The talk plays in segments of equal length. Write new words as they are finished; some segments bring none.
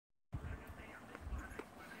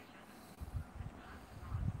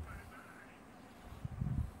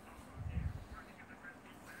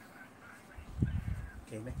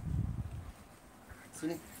baik.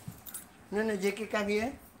 Sini. No, JK come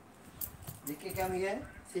here. JK come here.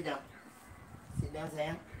 Sit down. Sit down,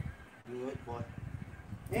 sayang. Good boy.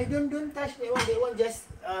 Hey, don't touch that one. That one just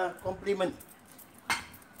compliment.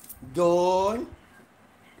 Don't.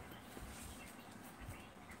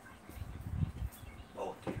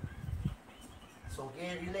 Okay. So,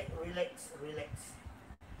 okay, relax.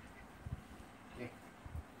 Okay.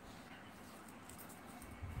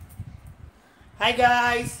 Hi,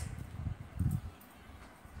 guys.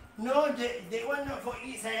 No, that one not for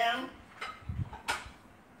eat, sayang.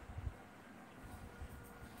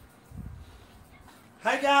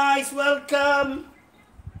 Hi, guys. Welcome.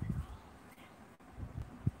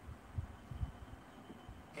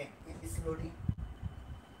 Okay, eat this slowly.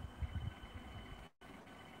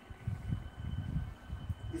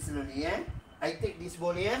 This slowly, yeah? I take this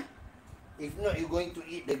bowl, yeah? If not, you're going to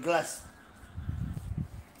eat the glass.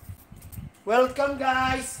 Welcome,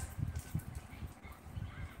 guys.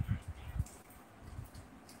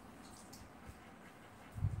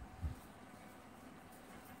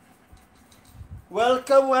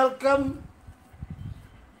 Welcome.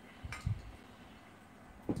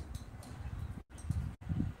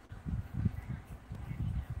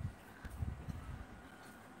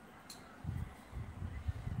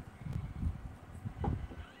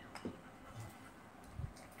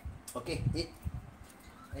 Okay, eat.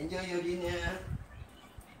 Enjoy your dinner.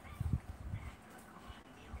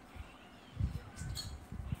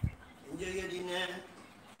 Enjoy your dinner.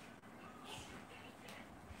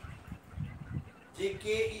 JK,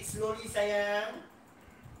 eat slowly, sayang.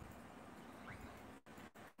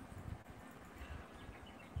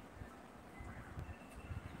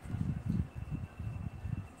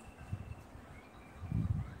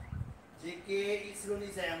 JK, eat slowly,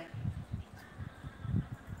 sayang.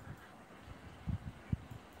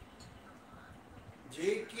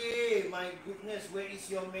 JK, my goodness, where is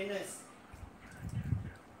your manners?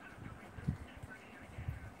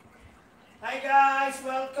 Hi guys,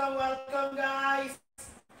 welcome guys.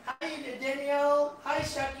 Hi Daniel, hi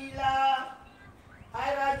Shakila, hi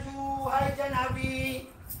Raju, hi Janavi,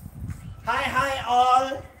 hi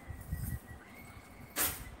all.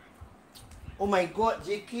 Oh my God,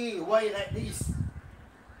 JK, why like this?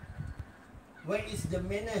 Where is the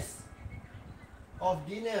manners of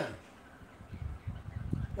dinner?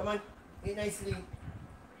 Come on, eat nicely.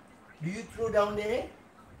 Do you throw down there?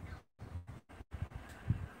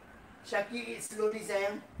 Shaki, eat slowly,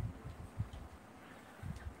 sayang.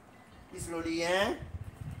 Eat slowly, yeah?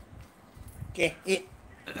 Okay, eat.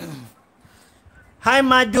 Hi,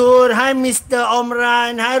 Madhur. Hi, Mr.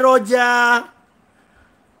 Omran. Hi, Roja.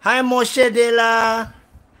 Hi, Moshe Dela.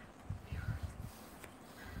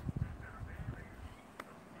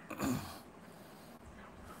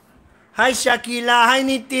 Hi, Shakila. Hi,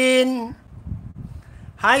 Nitin.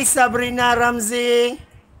 Hi, Sabrina Ramzi.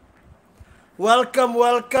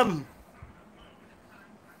 Welcome.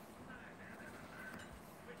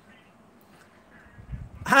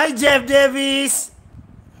 Hi, Jeff Davis.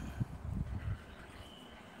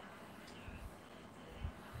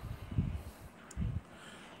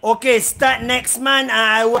 Okay, start next month.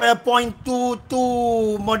 I will appoint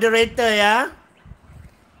two moderator, yeah?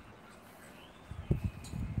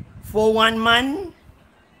 For 1 month.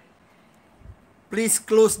 Please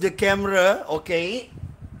close the camera, okay?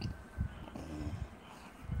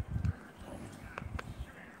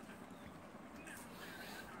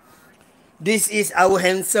 This is our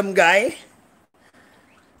handsome guy.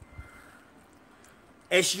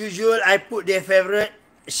 As usual, I put their favorite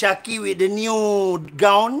Shaki with the new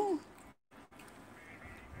gown.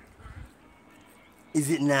 Is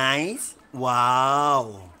it nice?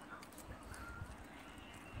 Wow.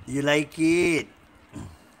 You like it?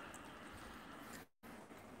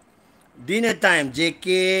 Dinner time.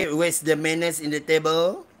 JK, where's the manners in the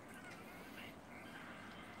table?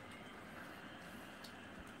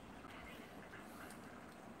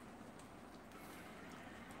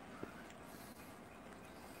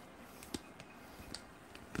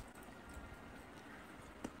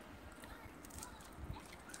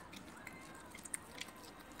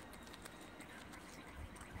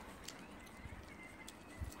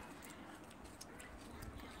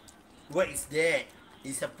 What is that?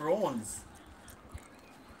 It's a prawns.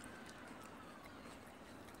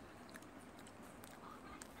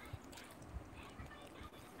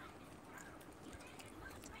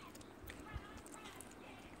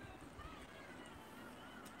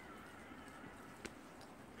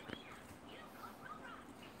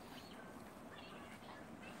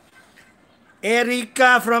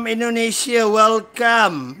 Erika from Indonesia,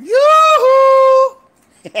 welcome. Yoo-hoo!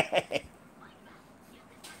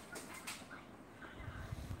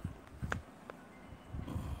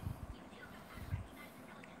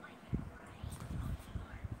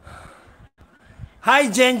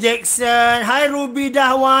 Hi, Jen Jackson. Hi, Ruby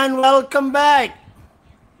Dahwan. Welcome back.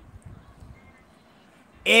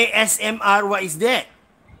 ASMR, what is that?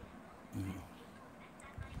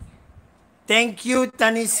 Thank you,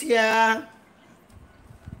 Tanisha.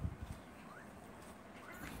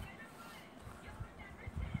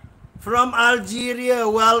 From Algeria,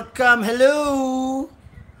 welcome. Hello.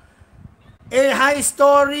 Hey, hi,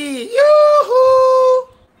 Story.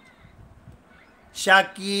 Yoo-hoo.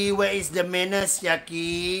 Shaki, where is the manners,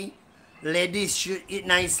 Shaki? Ladies should eat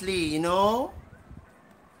nicely, you know?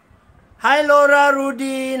 Hi, Laura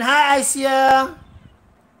Rudin. Hi, Asia.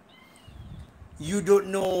 You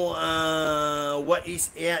don't know what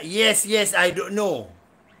is... yes, I don't know.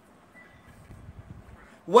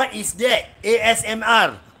 What is that?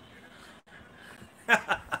 ASMR.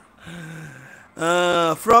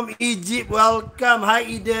 From Egypt, welcome. Hi,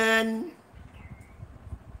 Eden.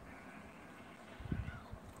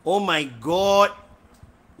 Oh my God.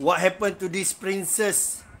 What happened to this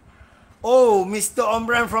princess? Oh, Mr.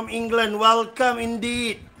 Omran from England, welcome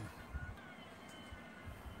indeed.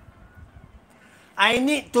 I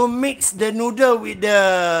need to mix the noodle with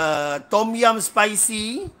the tom yum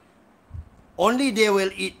spicy. Only they will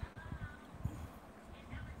eat.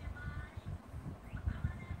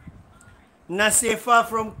 Nasefa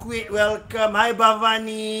from Kuwait, welcome. Hi,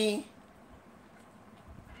 Bhavani.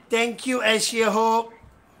 Thank you, Asia Hope.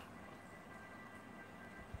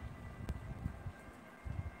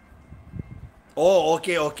 Oh,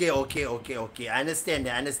 okay. I understand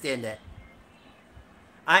that.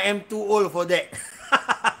 I am too old for that.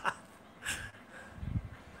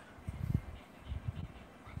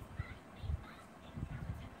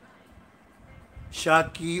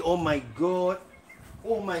 Shaki, oh my God.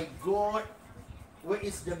 Oh my God. Where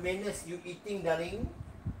is the manners you eating, darling?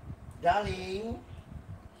 Darling.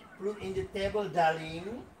 Put in the table,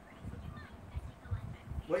 darling.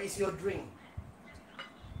 Where is your drink?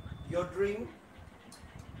 Your drink?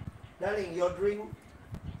 Darling, your drink?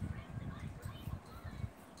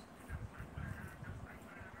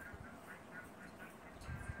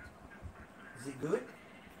 Is it good?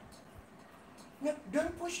 No,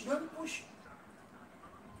 don't push.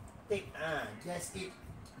 Take, just eat.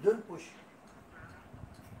 Don't push.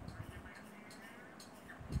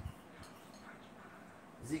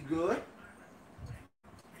 Is it good?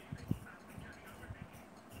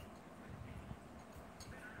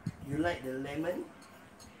 You like the lemon?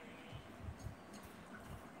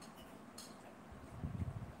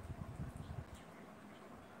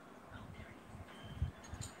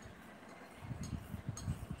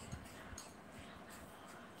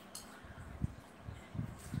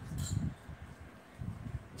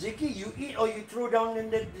 Jackie, you eat or you throw down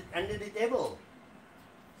under the table?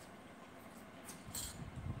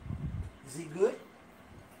 Is it good?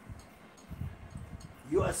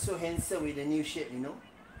 You are so handsome with the new shirt, you know?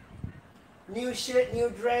 New shirt, new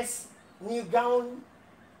dress, new gown.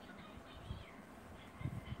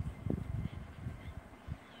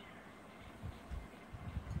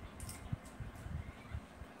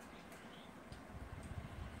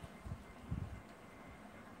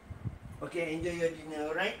 Okay, enjoy your dinner,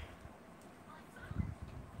 alright?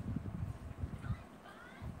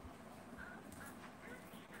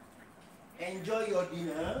 Enjoy your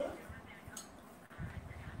dinner.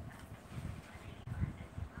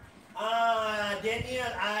 Daniel,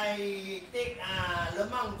 I take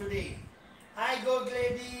lemang today. Hi, Go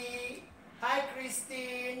Lady. Hi,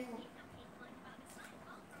 Christine.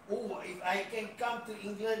 Oh, if I can come to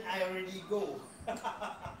England, I already go.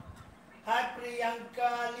 Hi,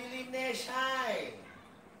 Priyanka, Lilinesh, hi.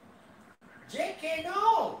 JK,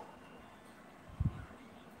 no.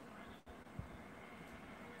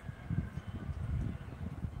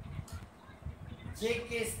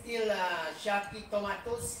 JK still Shaki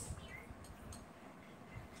tomatoes.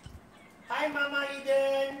 Hi, Mama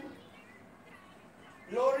Eden.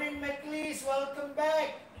 Lauren McLeese, welcome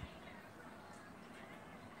back.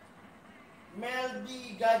 Mel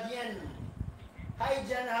D. Guardian. Hi,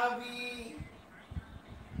 Jan Javi.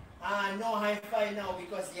 No hi-fi now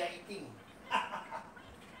because they are eating.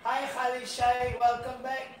 Hi, Khalid Shai, welcome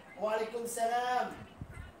back. Walaikum salam.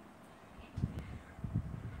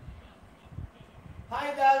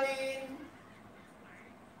 Hi, darling.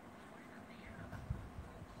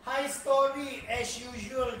 Hi, Story. As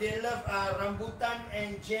usual, they love rambutan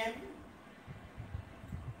and jam.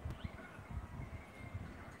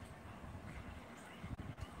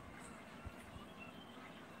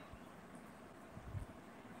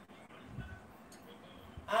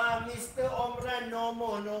 Mr. Omran, no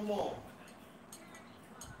more.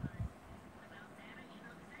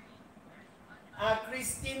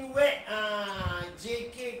 Christine Wet,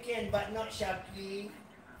 JK can, but not Shaki.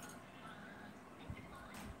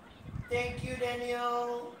 Thank you,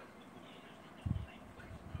 Daniel.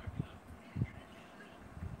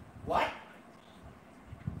 What?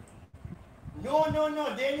 No,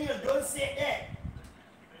 Daniel, don't say that.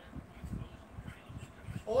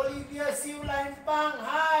 Olivia Siu Lampang,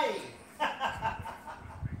 hi.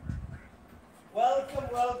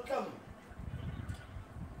 Welcome.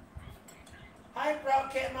 Hi,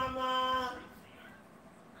 Proud Cat Mama.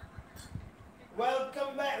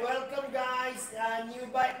 Welcome back, welcome guys. New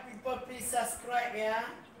bike people, please subscribe, yeah.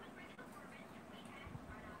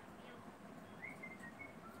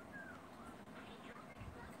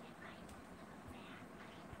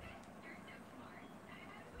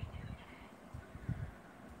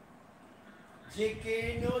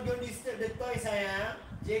 JK, no, don't disturb the toy, sayang.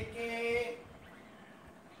 JK.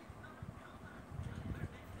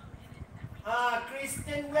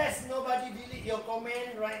 Kristen West, nobody delete your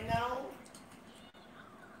comment right now.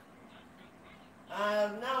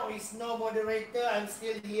 Now it's no moderator, I'm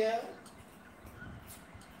still here.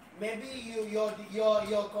 Maybe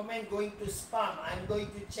your comment going to spam. I'm going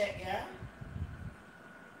to check, yeah.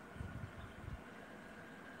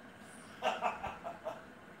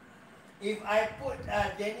 If I put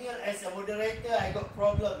Daniel as a moderator, I got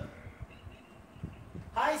problem.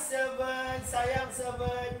 Hi, Servant, sayang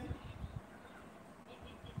Servant.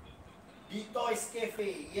 The Toys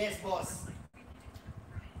Cafe, yes, boss.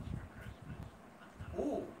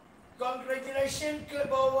 Ooh, congratulations ke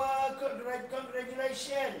bawah,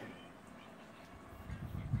 congratulations.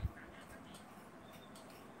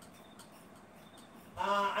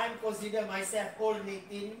 I'm consider myself old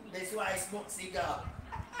 18, that's why I smoke cigar.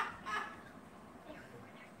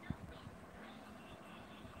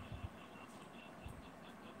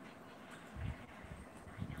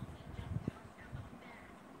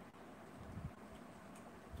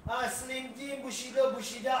 Slim Jim,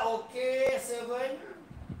 Bushida, okay, Seven.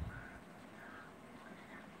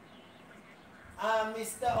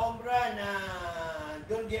 Mr. Omran,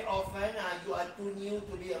 don't get offended. You are too new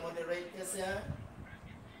to be a moderator, sir.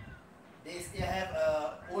 They still have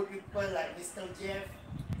old people like Mr. Jeff.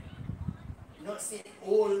 Not say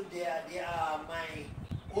old, they are my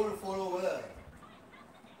old follower.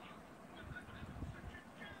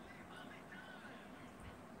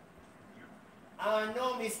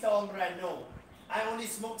 No, Mr. Omran, no. I only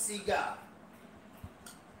smoke cigar.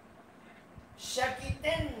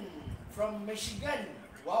 Shakiten from Michigan.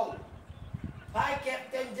 Wow. Hi,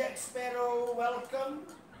 Captain Jack Sparrow. Welcome.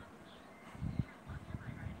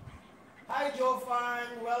 Hi,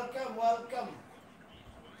 Jofan. Welcome.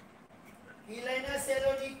 Elena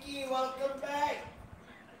Seloniki, welcome back.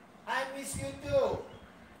 I miss you too.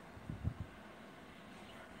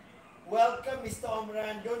 Welcome, Mr.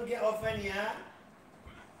 Omran. Don't get offended, yeah?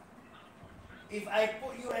 If I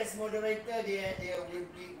put you as moderator, there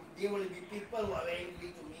will be people who are very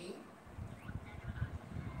angry to me.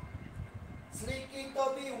 Slicky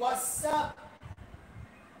Toby, what's up?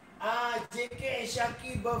 JK and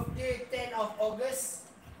Shaki birthday 10th of August.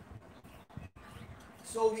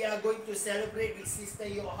 So we are going to celebrate with Sister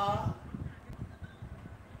Yoha.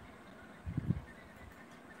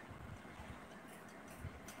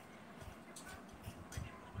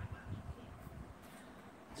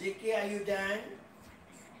 JK, are you done?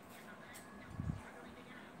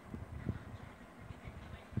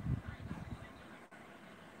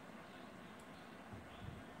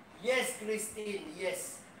 Yes, Christine,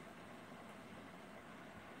 yes.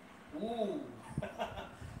 Ooh.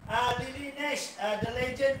 Lily Nash, the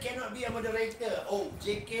legend cannot be a moderator. Oh,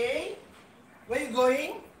 JK, where you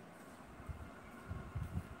going?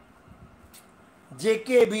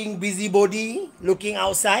 JK being busybody, looking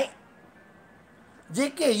outside.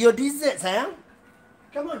 JK, your dessert, sayang.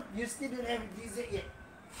 Come on, you still don't have dessert yet.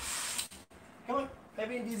 Come on,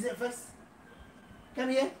 having dessert first. Come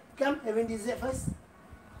here, having dessert first.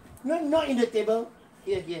 No, not in the table.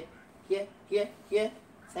 Here.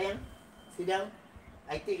 Sayang, sit down.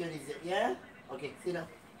 I take your dessert, yeah? Okay, sit down.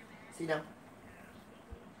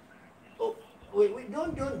 Oh, wait,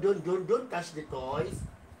 don't touch the toys.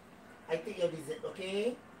 I take your dessert,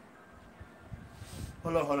 okay?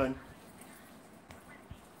 Hold on.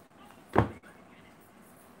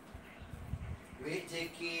 Wait,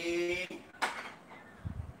 JK.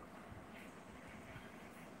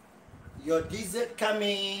 Your dessert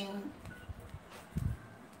coming.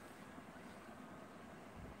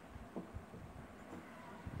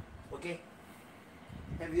 Okay.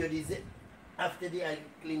 Have your dessert. After that, I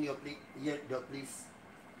clean your plate. Your dog, please.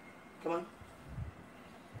 Come on.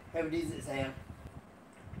 Have dessert, sayang.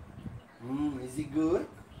 Is it good?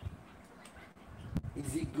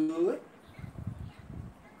 Is it good?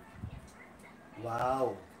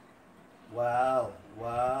 Wow. Wow.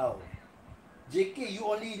 Wow. JK, you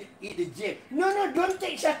only eat the jam. No, no, don't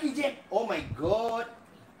take Shaki jam. Oh my God.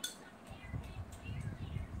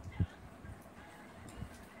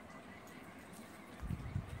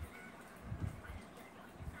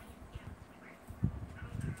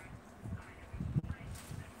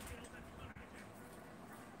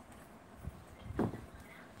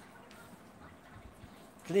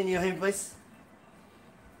 Clean your hand first.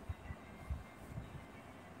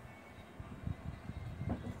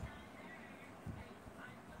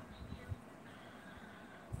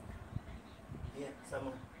 Yeah,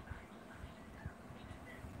 sama.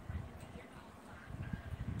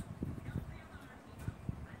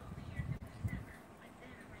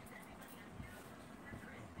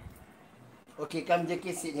 Okay, come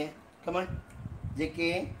JK, sit here. Come on.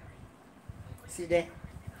 JK, sit there.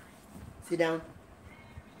 Sit down.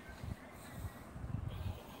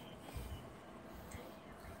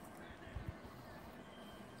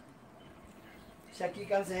 Shaki,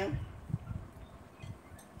 come sayang.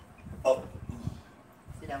 Oh.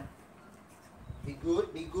 Sit down. Be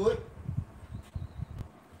good, be good.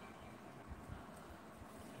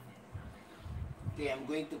 Okay, I'm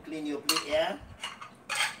going to clean your plate, yeah?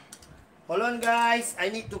 Hold on, guys.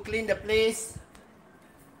 I need to clean the place.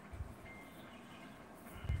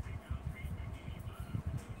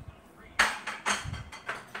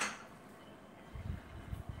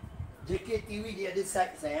 JK, TV the other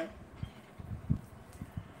side, sayang.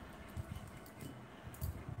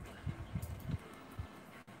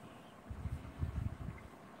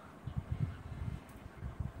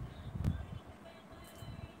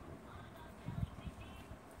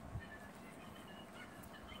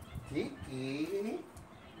 JK.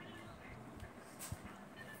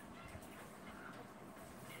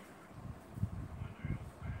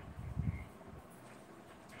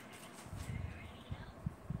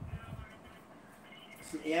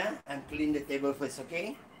 Yeah, and clean the table first,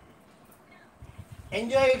 okay?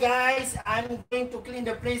 Enjoy, guys. I'm going to clean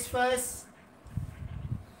the place first.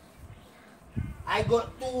 I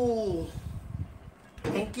got 2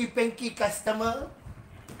 hanky-panky customer.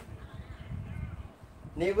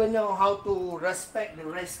 Never know how to respect the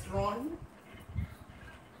restaurant.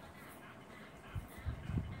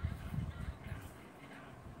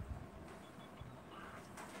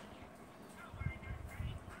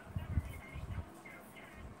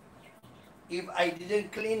 If I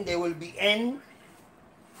didn't clean, there will be end.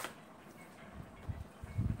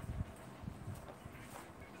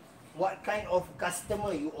 What kind of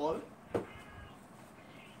customer you all?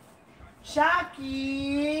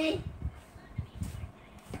 Shaki!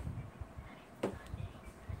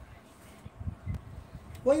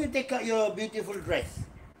 Why you take out your beautiful dress?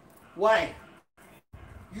 Why?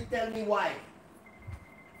 You tell me why.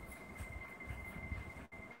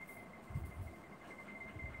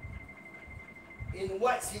 In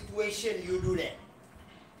what situation you do that?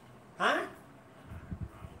 Huh?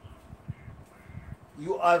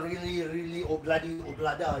 You are really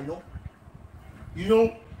oblada, you know? You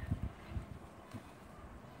know?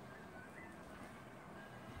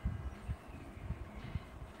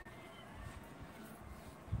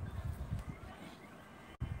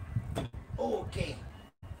 Okay.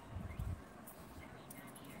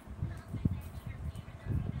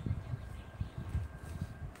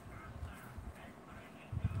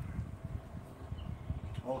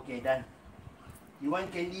 Okay, done. You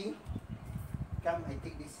want candy? Come, I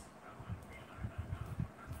take this.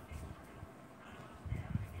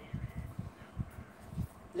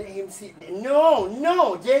 Let him sit there. No,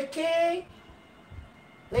 no, JK.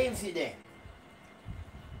 Let him sit there.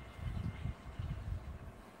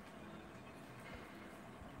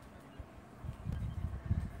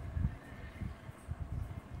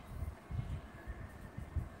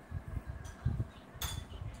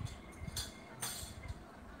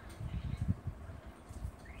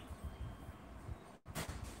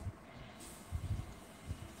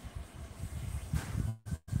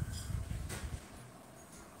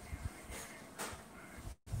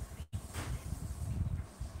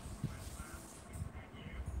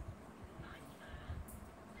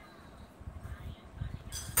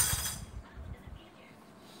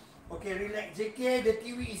 Okay, relax. JK, the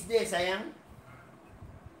TV is there, sayang.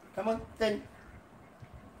 Come on, turn.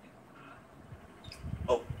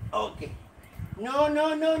 Oh, okay. No,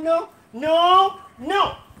 no, no, no. No,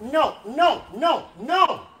 no, no, no, no,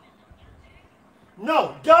 no.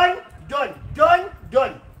 No,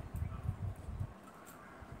 don't.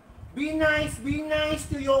 Be nice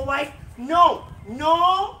to your wife. No,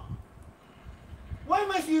 no. Why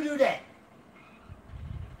must you do that?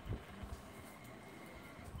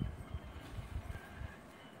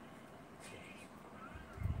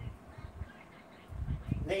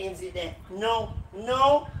 Let him sit there. No,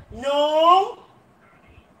 no, no.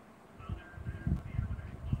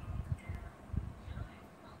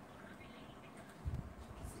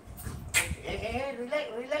 Hey, hey, hey, relax,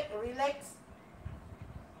 relax, relax.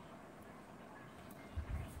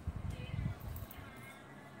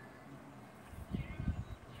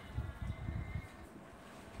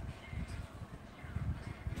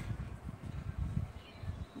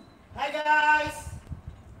 Hi guys.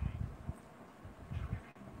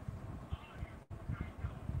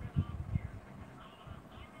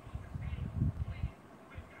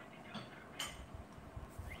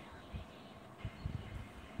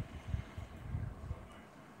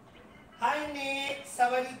 Hi Nick,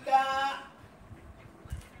 Sawadika.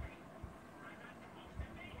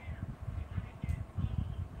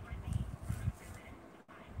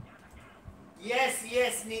 Yes,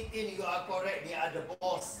 yes, Nitin, you are correct. They are the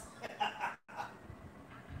boss.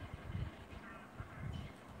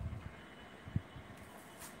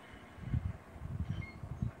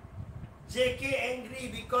 JK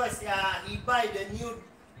angry because he buy the new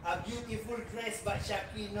beautiful dress but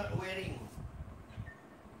Shaki not wearing.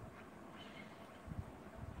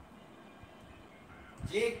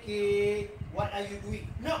 JK, what are you doing?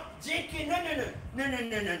 No, JK, no, no, no, no,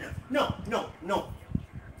 no, no, no, no, no, no, no.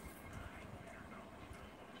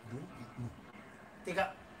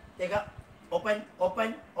 Take up, open,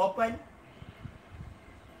 open, open.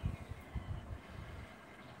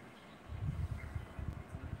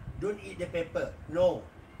 Don't eat the pepper. No.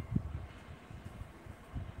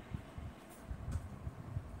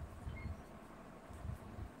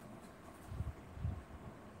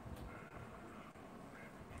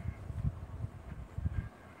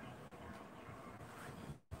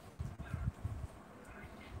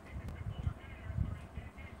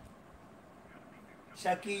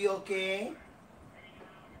 Shaki, you okay?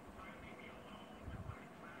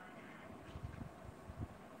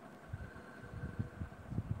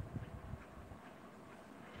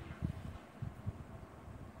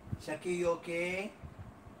 Shaki, you okay?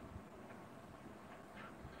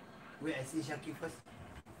 Wait, I see Shaki first.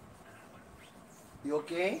 You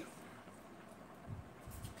okay?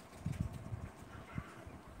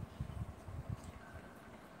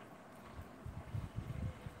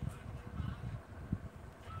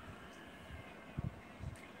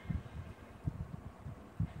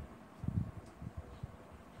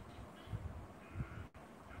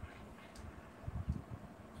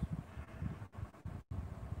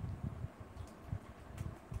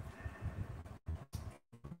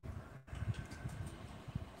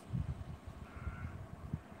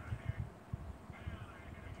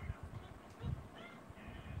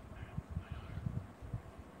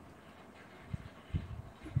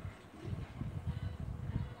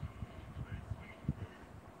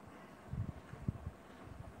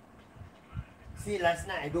 See, last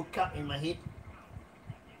night I woke up in my head.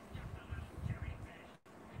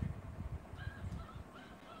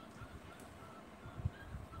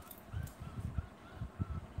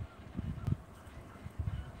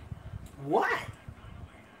 What?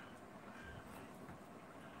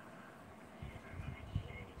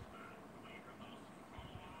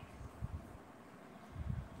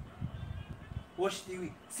 Watch TV.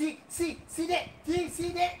 See that? See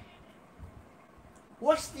that?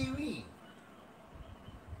 Watch TV.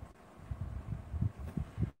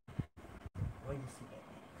 Why you see that?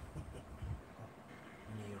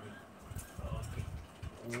 Okay.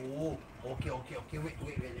 Oh, okay. Wait.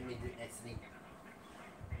 Let me do it nicely.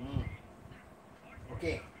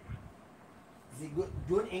 Okay. Is it good?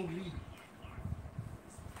 Don't angry.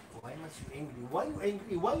 Why must you angry? Why you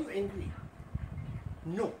angry? Why you angry?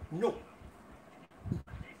 No.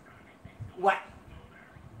 What?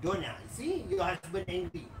 Don't see your husband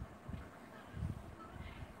angry.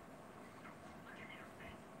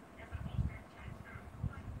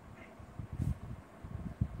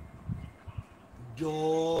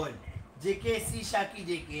 Don't. JK, see Shaki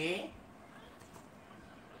JK.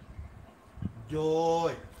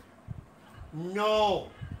 Don't. No.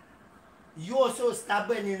 You also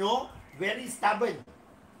stubborn, you know? Very stubborn.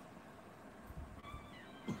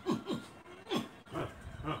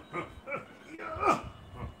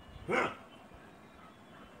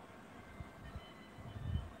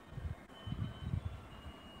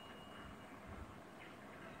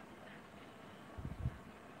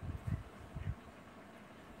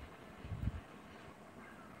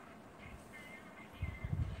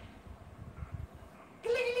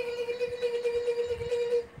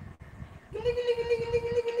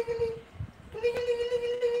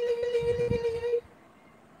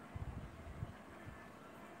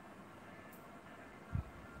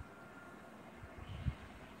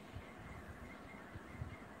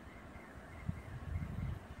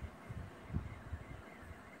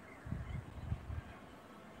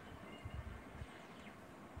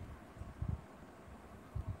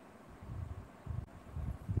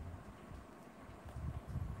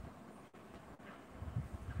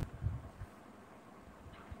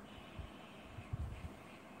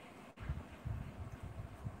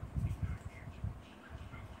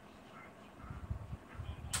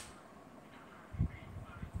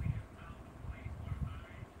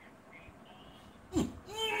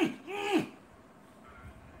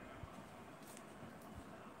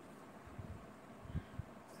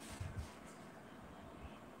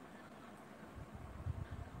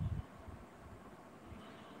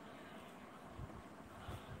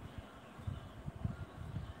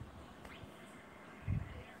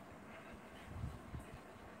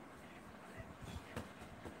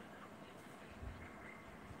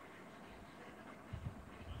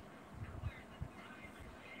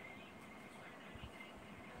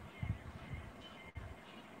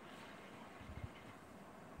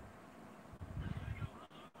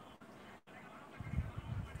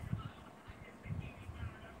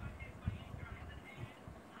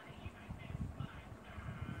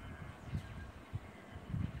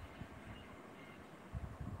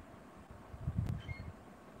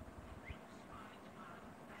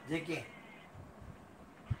 JK.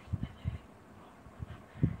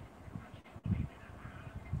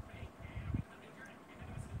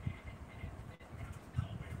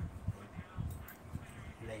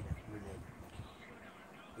 Mulai dah, mulai.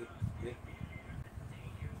 Wait, wait.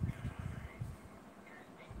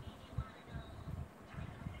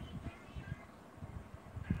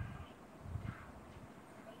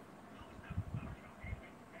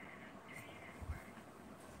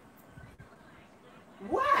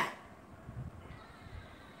 What?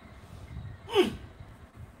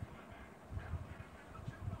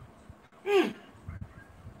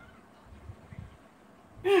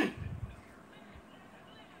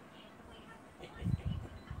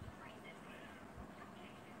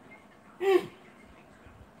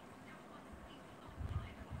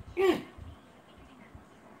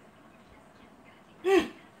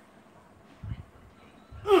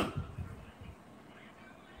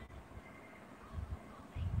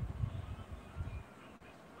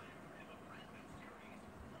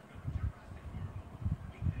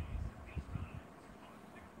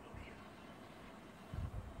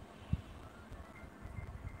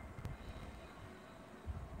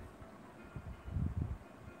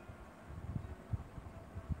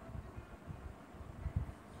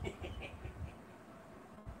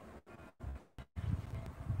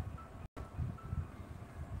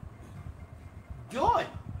 John.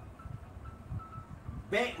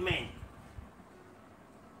 Batman.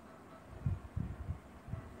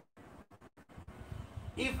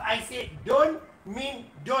 If I said don't,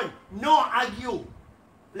 mean don't. No argue.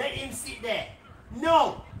 Let him sit there.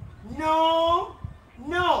 No. No.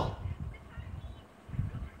 No.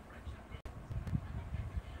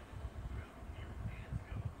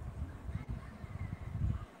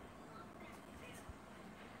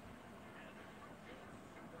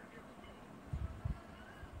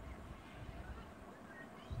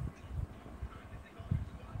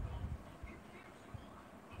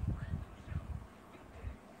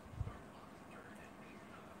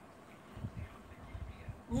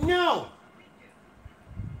 No.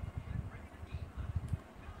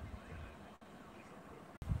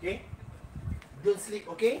 Okay? Don't sleep,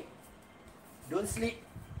 okay? Don't sleep.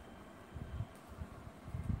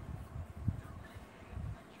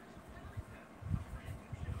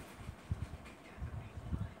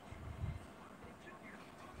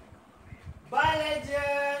 Bye,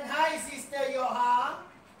 legend. Hi, sister Yoha.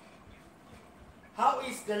 How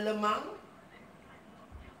is the lemang?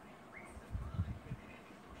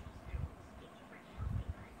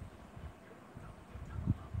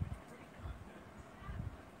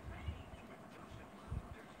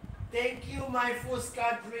 Thank you, my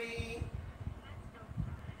Fuskadri.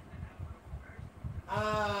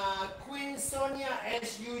 Queen Sonia,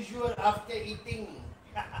 as usual, after eating.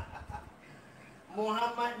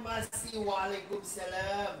 Muhammad Masih,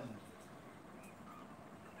 Waalaikumsalam.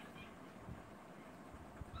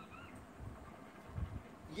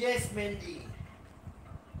 Yes, Mandy.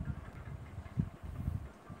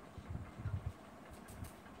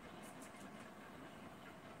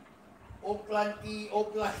 Oakland tea,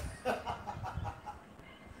 Oakland.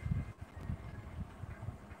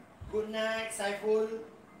 Good night, Saiful.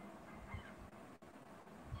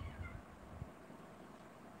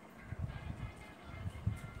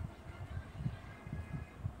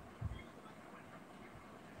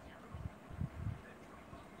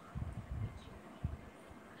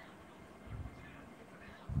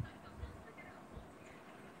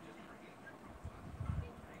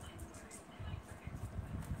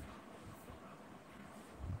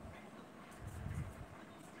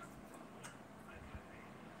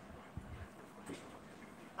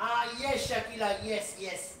 Yes, Shakila, yes,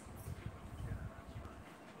 yes.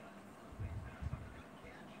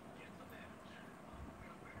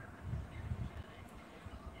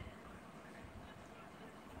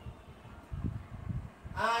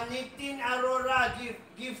 Nitin Arora,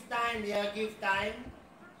 give time, yeah, give time.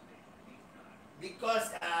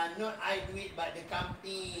 Because not I do it, but the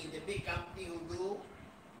company, the big company who do.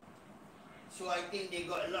 So I think they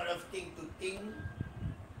got a lot of things to think.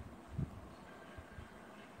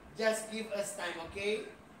 Just give us time, okay?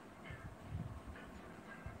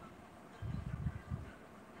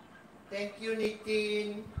 Thank you,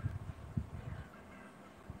 Nitin.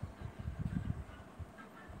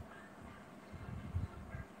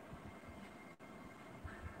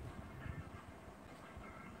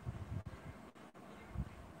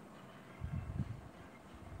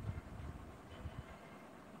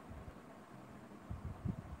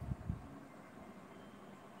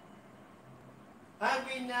 Hi,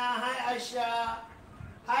 Vina. Hi, Asha.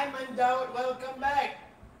 Hi, Mandaud. Welcome back.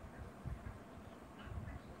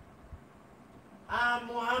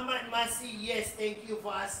 Muhammad Masih, yes, thank you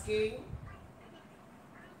for asking.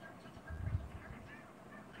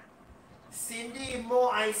 Cindy,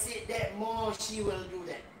 more I said that, more she will do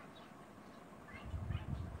that.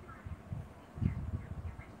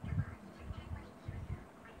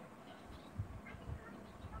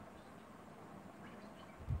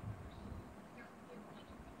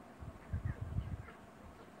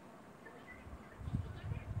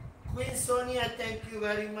 Queen Sonia, thank you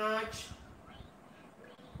very much.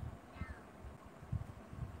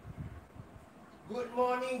 Good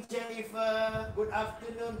morning, Jennifer. Good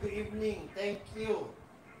afternoon, good evening. Thank you.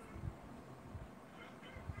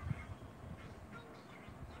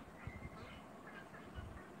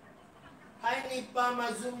 Hi, Nipa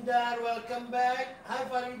Mazumdar. Welcome back. Hi,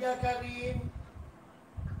 Farida Karim.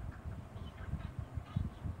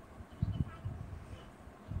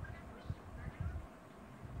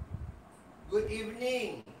 Good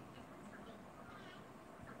evening.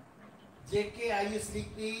 JK, are you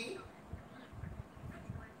sleepy?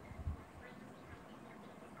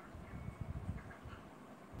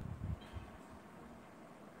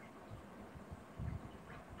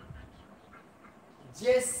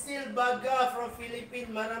 Jessil Baga from Philippines.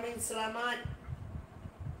 Maraming selamat.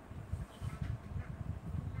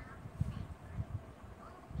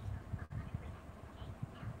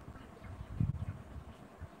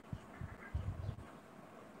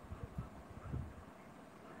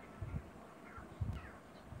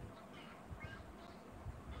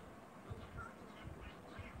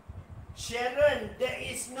 Sharon, that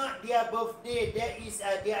is not their birthday. That is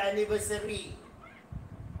their anniversary.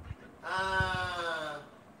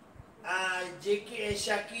 JK and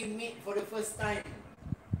Shaki meet for the first time.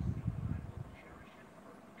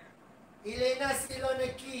 Elena still on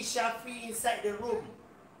the key. Shafi inside the room.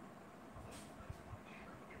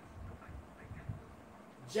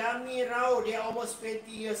 Jami Rao, they are almost 20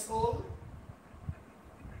 years old.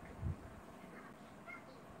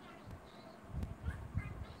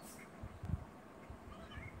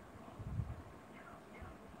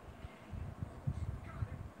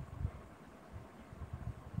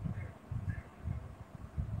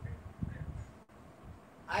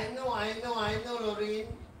 I know, Lorraine.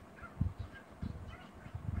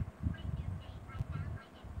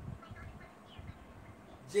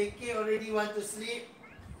 JK already want to sleep.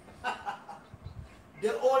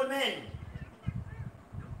 The old man.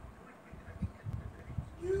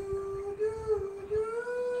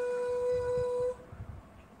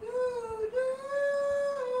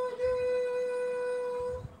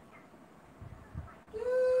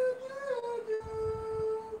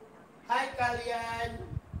 Hai kalian.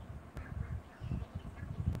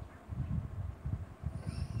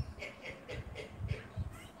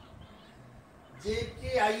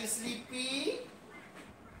 JK, are you sleepy?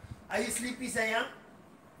 Are you sleepy, sayang?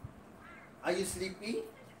 Are you sleepy?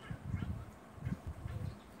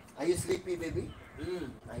 Are you sleepy, baby?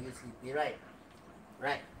 Are you sleepy? Right.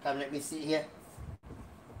 Right. Come, let me sit here.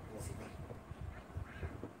 Let me sit here.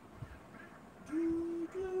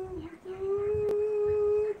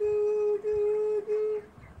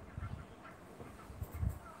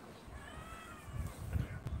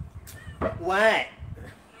 What?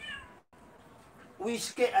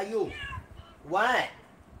 Which cat are you? What?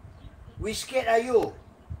 Which cat are you?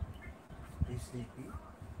 Are you sleepy?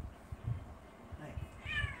 Right.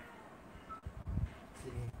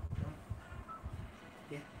 Sit here. Come on.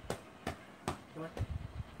 Here. Come on.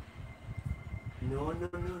 No.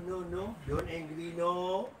 Don't angry,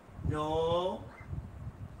 no. No.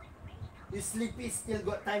 You sleepy still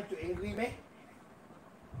got time to angry, man?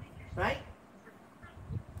 Right?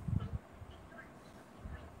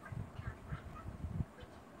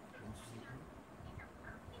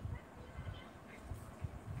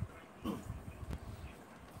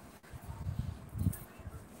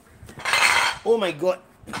 Oh my God.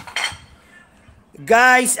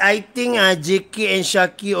 Guys, I think JK and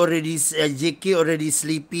Shaki already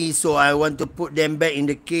sleepy, so I want to put them back in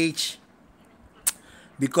the cage.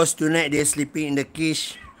 Because tonight they're sleeping in the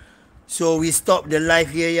cage. So we stop the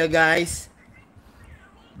live here, yeah, guys.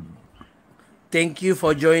 Thank you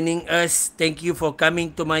for joining us. Thank you for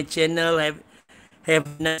coming to my channel. Have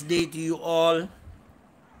a nice day to you all.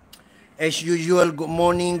 As usual, good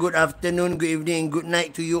morning, good afternoon, good evening, good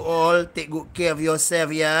night to you all. Take good care of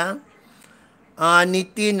yourself, yeah.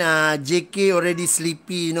 Nitin, JK already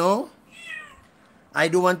sleepy, you know. I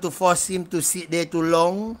don't want to force him to sit there too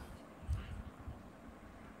long.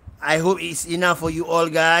 I hope it's enough for you all,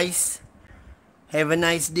 guys. Have a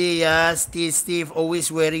nice day, yeah. Stay safe,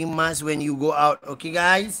 always wearing mask when you go out. Okay,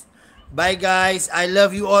 guys? Bye, guys. I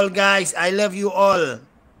love you all, guys. I love you all.